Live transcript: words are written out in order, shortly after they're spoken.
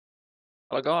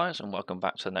Hello guys and welcome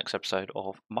back to the next episode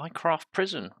of Minecraft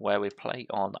Prison, where we play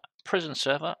on prison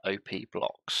server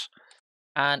OPBlocks.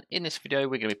 And in this video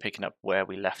we're going to be picking up where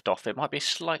we left off. It might be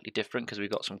slightly different because we've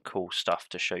got some cool stuff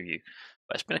to show you.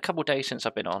 But it's been a couple of days since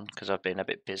I've been on because I've been a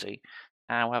bit busy.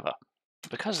 However,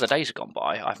 because the days have gone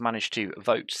by, I've managed to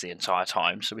vote the entire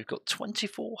time. So we've got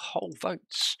 24 whole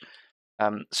votes.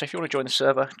 So if you want to join the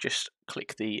server, just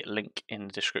click the link in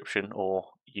the description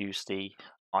or use the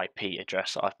IP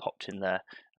address that I've popped in there.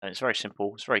 And it's very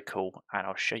simple, it's very cool, and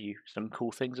I'll show you some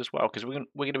cool things as well, because we're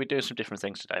going to be doing some different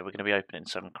things today. We're going to be opening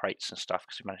some crates and stuff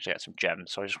because we managed to get some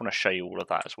gems. So I just want to show you all of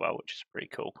that as well, which is pretty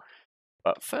cool.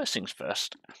 But first things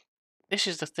first, this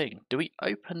is the thing. Do we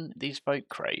open these vote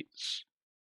crates?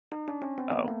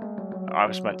 Oh, I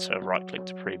was meant to right click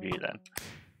to preview then.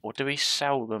 Or do we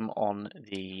sell them on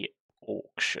the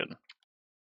auction?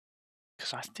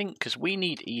 Because we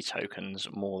need e-tokens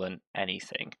more than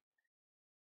anything.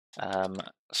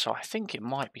 So I think it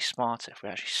might be smarter if we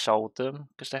actually sold them,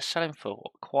 because they're selling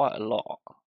for quite a lot.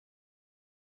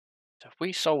 So if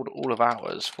we sold all of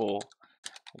ours for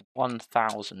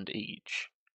 1,000 each,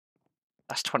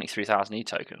 that's 23,000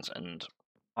 e-tokens, and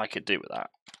I could do with that.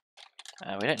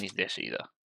 We don't need this either.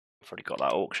 We've already got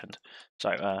that auctioned.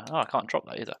 So, oh, I can't drop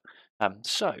that either.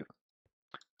 So,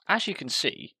 as you can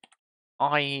see,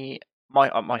 my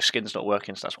skin's not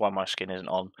working, so that's why my skin isn't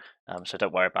on. So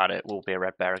don't worry about it. We'll be a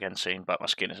red bear again soon, but my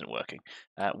skin isn't working.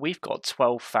 We've got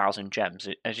 12,000 gems,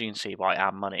 as you can see by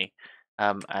our money.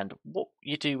 And what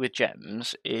you do with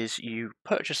gems is you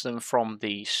purchase them from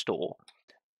the store,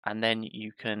 and then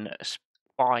you can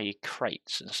buy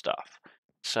crates and stuff.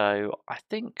 So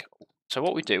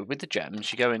what we do with the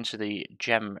gems, you go into the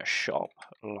gem shop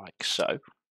like so,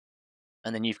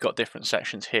 and then you've got different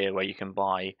sections here where you can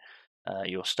buy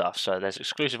your stuff. So there's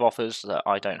exclusive offers that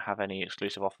I don't have any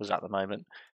exclusive offers at the moment.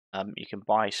 You can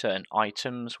buy certain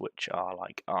items which are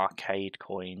like arcade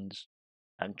coins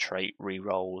and trait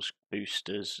rerolls,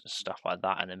 boosters, stuff like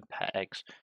that, and then pet eggs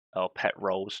or pet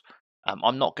rolls.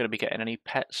 I'm not going to be getting any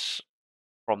pets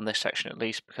from this section at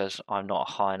least because I'm not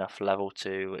a high enough level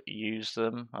to use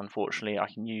them. Unfortunately, I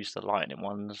can use the lightning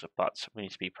ones, but we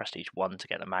need to be prestige 1 to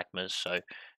get the magmas, so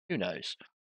who knows.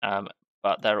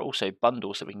 But there are also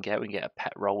bundles that we can get. We can get a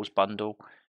pet rolls bundle,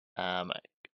 a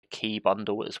key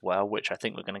bundle as well, which I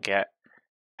think we're going to get.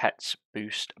 Pets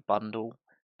boost bundle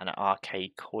and an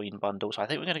arcade coin bundle. So I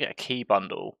think we're going to get a key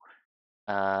bundle.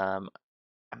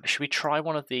 Should we try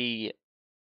one of the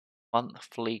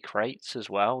monthly crates as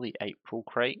well, the April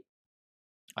crate?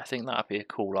 I think that would be a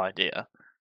cool idea.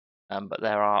 But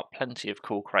there are plenty of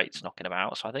cool crates knocking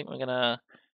about, so I think we're gonna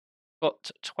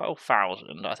got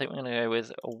 12,000. I think we're gonna go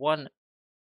with a one.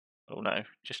 Oh no,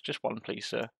 just one, please,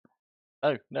 sir.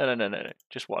 Oh no,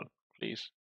 just one,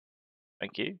 please.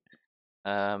 Thank you.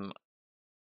 Oh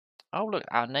look,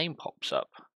 our name pops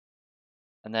up,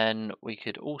 and then we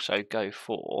could also go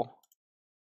for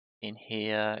in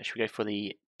here. Should we go for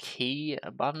the key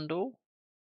bundle?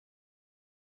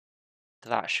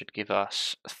 That should give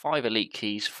us 5 elite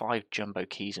keys, 5 jumbo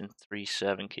keys, and 3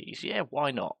 servant keys. Yeah,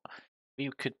 why not? We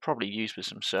could probably use with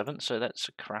some servants, so let's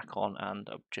crack on and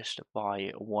just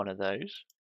buy one of those.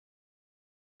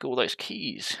 Get all those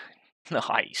keys.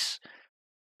 Nice.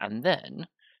 And then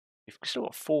we've still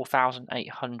got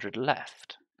 4,800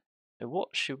 left. So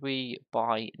what should we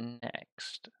buy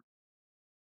next?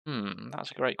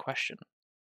 That's a great question.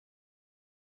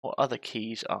 What other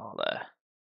keys are there?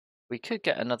 We could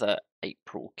get another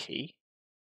April key.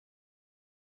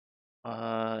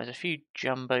 There's a few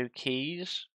jumbo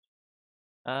keys.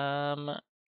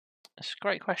 It's a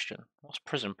great question. What's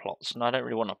prison plots? And I don't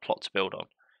really want a plot to build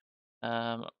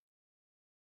on.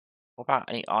 What about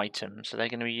any items? Are they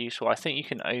going to be useful? I think you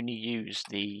can only use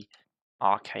the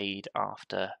arcade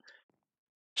after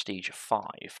prestige 5,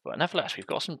 but nevertheless, we've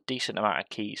got some decent amount of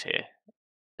keys here,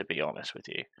 to be honest with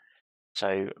you.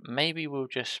 So maybe we'll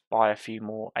just buy a few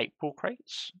more April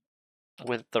crates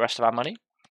with the rest of our money,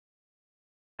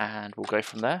 and we'll go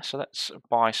from there. So let's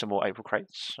buy some more April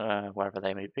crates, wherever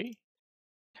they may be.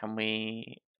 Can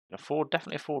we afford?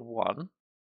 Definitely afford one.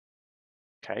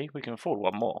 Okay, we can afford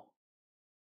one more.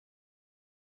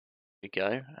 We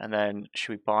go, and then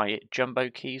should we buy jumbo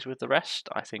keys with the rest?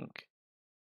 I think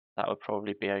that would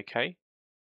probably be okay.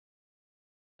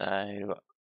 So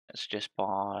let's just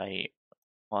buy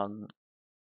 1,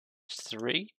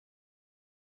 3,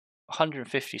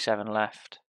 157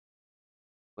 left,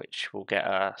 which will get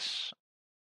us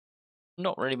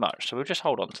not really much. So we'll just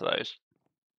hold on to those.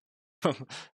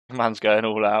 Man's going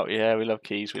all out. Yeah, we love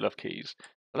keys. We love keys.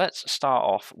 Let's start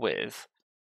off with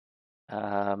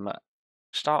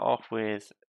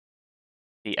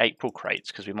the April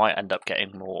crates because we might end up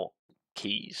getting more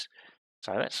keys.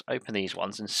 So let's open these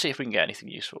ones and see if we can get anything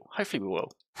useful. Hopefully we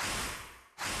will.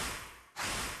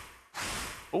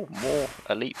 Oh, more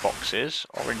elite boxes.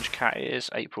 Orange cat ears,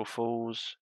 April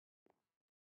Fools.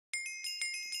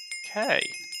 Okay.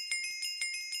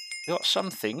 We got some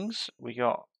things. We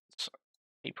got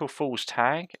April Fool's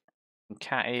tag,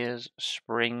 cat ears,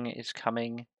 spring is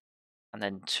coming, and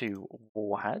then 2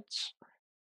 warheads.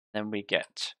 Then we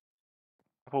get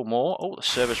a couple more. Oh, the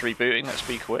server's rebooting. Let's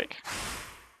be quick.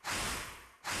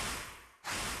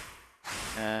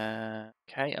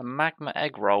 Okay, a magma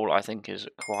egg roll I think is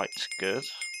quite good.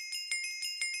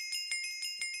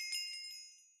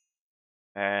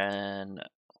 And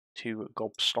 2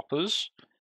 gobstoppers.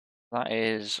 That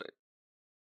is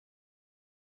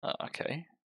okay.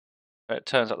 It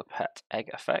turns out the pet egg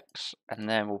effects, and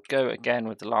then we'll go again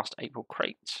with the last April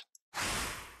crate.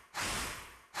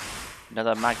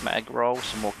 Another magma egg roll,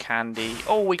 some more candy.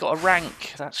 Oh, we got a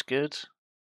rank. That's good.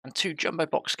 And 2 jumbo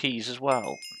box keys as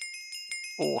well.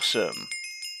 Awesome.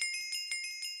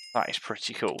 That is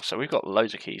pretty cool. So we've got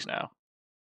loads of keys now.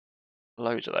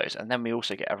 Loads of those. And then we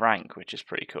also get a rank, which is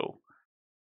pretty cool.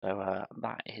 So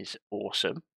that is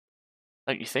awesome.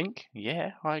 Don't you think?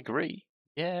 Yeah, I agree.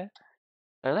 Yeah.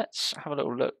 So let's have a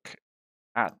little look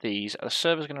at these. The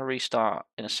server's going to restart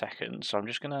in a second. So I'm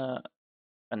just going to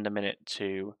spend a minute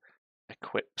to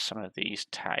equip some of these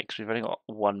tags. We've only got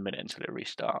 1 minute until it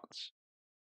restarts.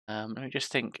 Let me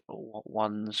just think what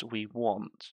ones we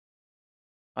want.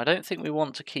 I don't think we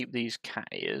want to keep these cat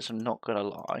ears, I'm not going to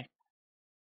lie.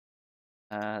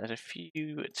 There's a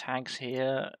few tags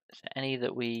here. Is there any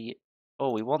that we...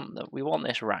 Oh, we want them. We want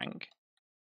this rank.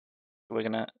 We're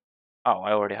going to... Oh,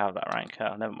 I already have that rank.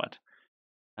 Oh, never mind.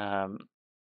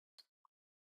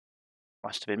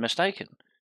 Must have been mistaken.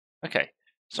 Okay,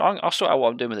 so I'll sort out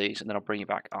what I'm doing with these, and then I'll bring you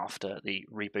back after the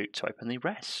reboot to open the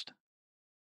rest.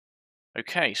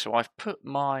 Okay, so I've put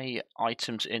my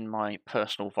items in my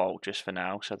personal vault just for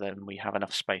now, so then we have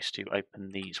enough space to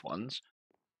open these ones.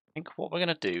 I think what we're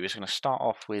going to do is going to start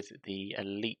off with the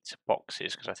elite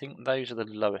boxes, because I think those are the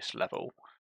lowest level.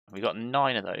 We've got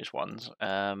 9 of those ones.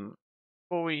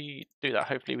 Before we do that,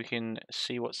 hopefully we can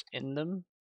see what's in them.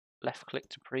 Left click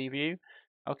to preview.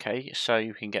 Okay, so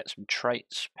you can get some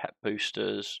traits, pet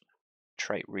boosters,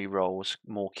 trait rerolls,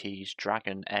 more keys,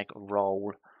 dragon egg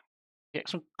roll. Get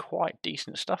some quite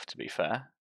decent stuff, to be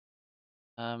fair.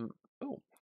 Cool.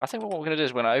 I think what we're going to do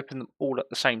is we're going to open them all at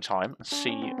the same time and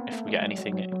see if we get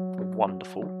anything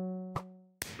wonderful.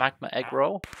 Magma egg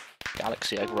roll,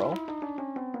 galaxy egg roll.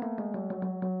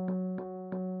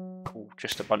 Ooh,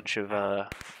 just a bunch of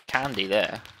candy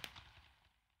there.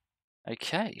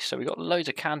 Okay, so we got loads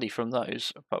of candy from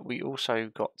those, but we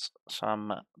also got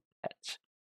some pet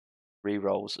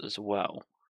rerolls as well,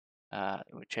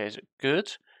 which is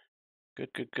good.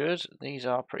 Good. These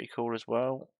are pretty cool as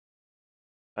well.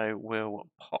 So we'll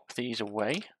pop these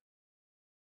away.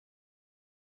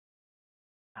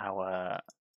 Our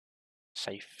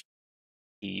safe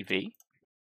EV.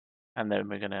 And then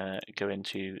we're going to go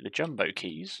into the jumbo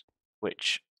keys,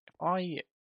 which, if I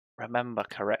remember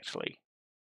correctly,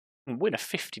 can win a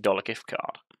 $50 gift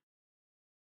card,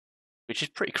 which is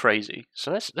pretty crazy.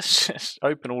 So let's just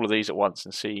open all of these at once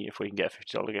and see if we can get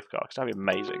a $50 gift card, because that'd be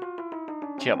amazing.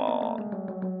 Come on.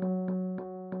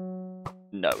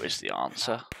 No is the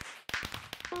answer.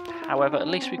 However, at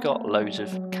least we got loads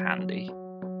of candy.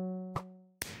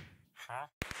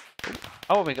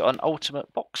 Oh, we got an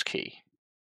ultimate box key.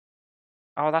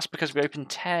 Oh, that's because we opened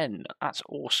 10. That's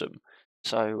awesome.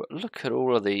 So look at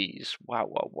all of these.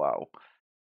 Wow.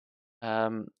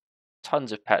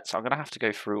 Tons of pets. I'm going to have to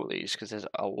go through all these because there's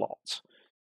a lot.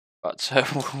 But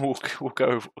we'll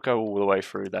go all the way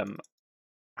through them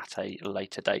at a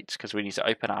later date, because we need to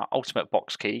open our ultimate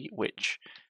box key, which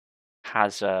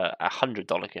has a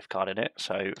 $100 gift card in it.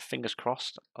 So fingers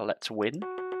crossed, let's win.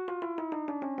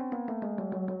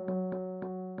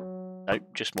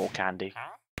 Nope, just more candy.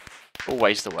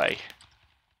 Always the way.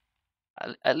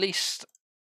 At least,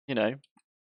 you know,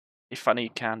 if I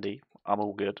need candy, I'm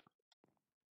all good.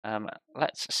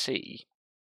 Let's see.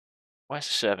 Where's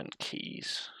the servant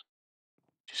keys?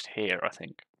 Just here, I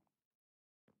think.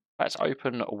 Let's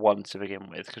open one to begin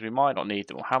with, because we might not need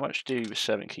them. How much do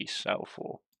servant keys sell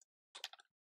for?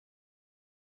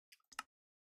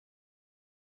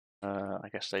 I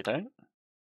guess they don't.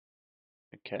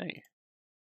 Okay.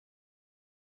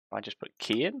 I just put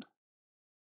key in.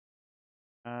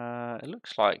 It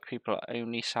looks like people are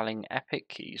only selling epic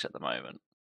keys at the moment.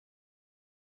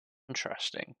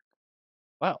 Interesting.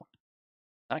 Well,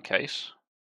 in that case,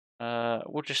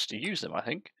 we'll just use them, I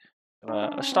think.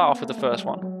 Let's start off with the first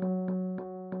one.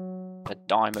 A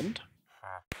diamond.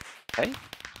 Okay.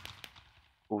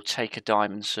 We'll take a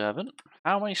diamond servant.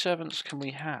 How many servants can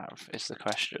we have is the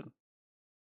question.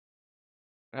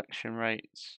 Production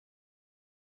rates.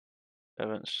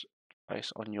 Servants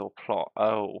based on your plot.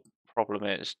 Oh, problem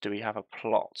is, do we have a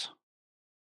plot?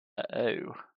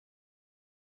 Uh-oh.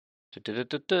 This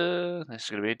is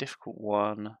going to be a difficult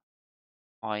one.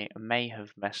 I may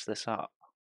have messed this up.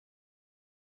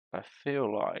 I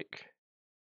feel like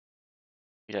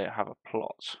we don't have a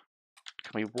plot.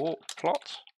 Can we warp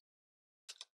plot?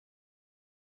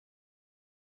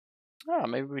 Ah,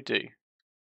 maybe we do.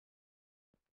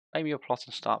 Name your plot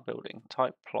and start building.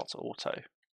 Type plot auto.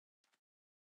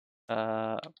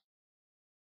 Plot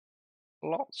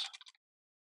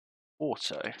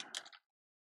auto.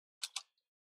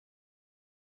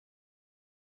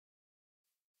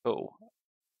 Cool.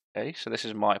 Okay, so this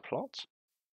is my plot.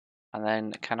 And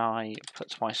then can I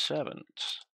put my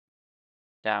servant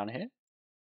down here?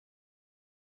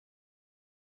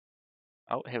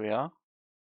 Oh, here we are.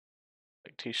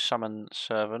 Click to summon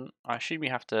servant. I assume you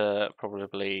have to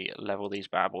probably level these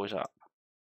bad boys up.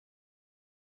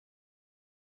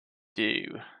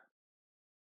 Do.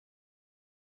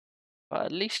 But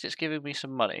at least it's giving me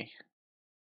some money.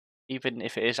 Even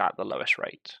if it is at the lowest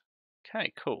rate.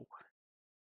 Okay, cool.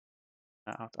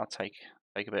 I'll take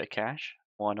a bit of cash.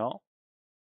 Why not?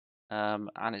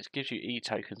 And it gives you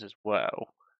E-tokens as well.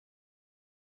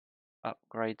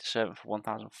 Upgrade the servant for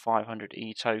 1,500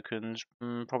 E-tokens.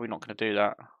 Probably not going to do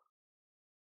that.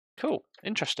 Cool.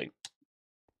 Interesting.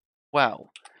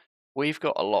 Well, we've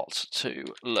got a lot to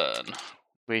learn.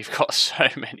 We've got so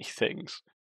many things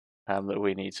that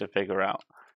we need to figure out.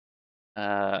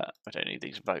 We don't need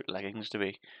these boat leggings, do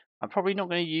we? I'm probably not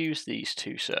going to use these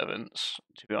two servants,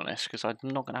 to be honest, because I'm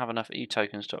not going to have enough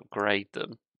E-tokens to upgrade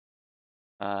them.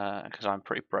 Because I'm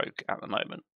pretty broke at the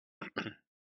moment.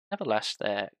 Nevertheless,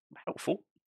 they're helpful.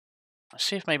 Let's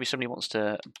see if maybe somebody wants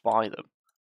to buy them.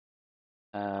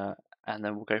 And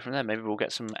then we'll go from there. Maybe we'll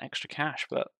get some extra cash,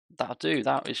 but that'll do.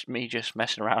 That is me just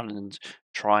messing around and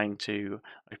trying to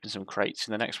open some crates.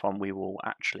 In the next one, we will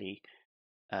actually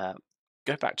go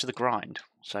back to the grind.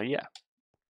 So yeah,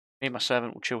 me and my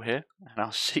servant will chill here, and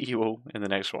I'll see you all in the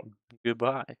next one.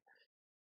 Goodbye.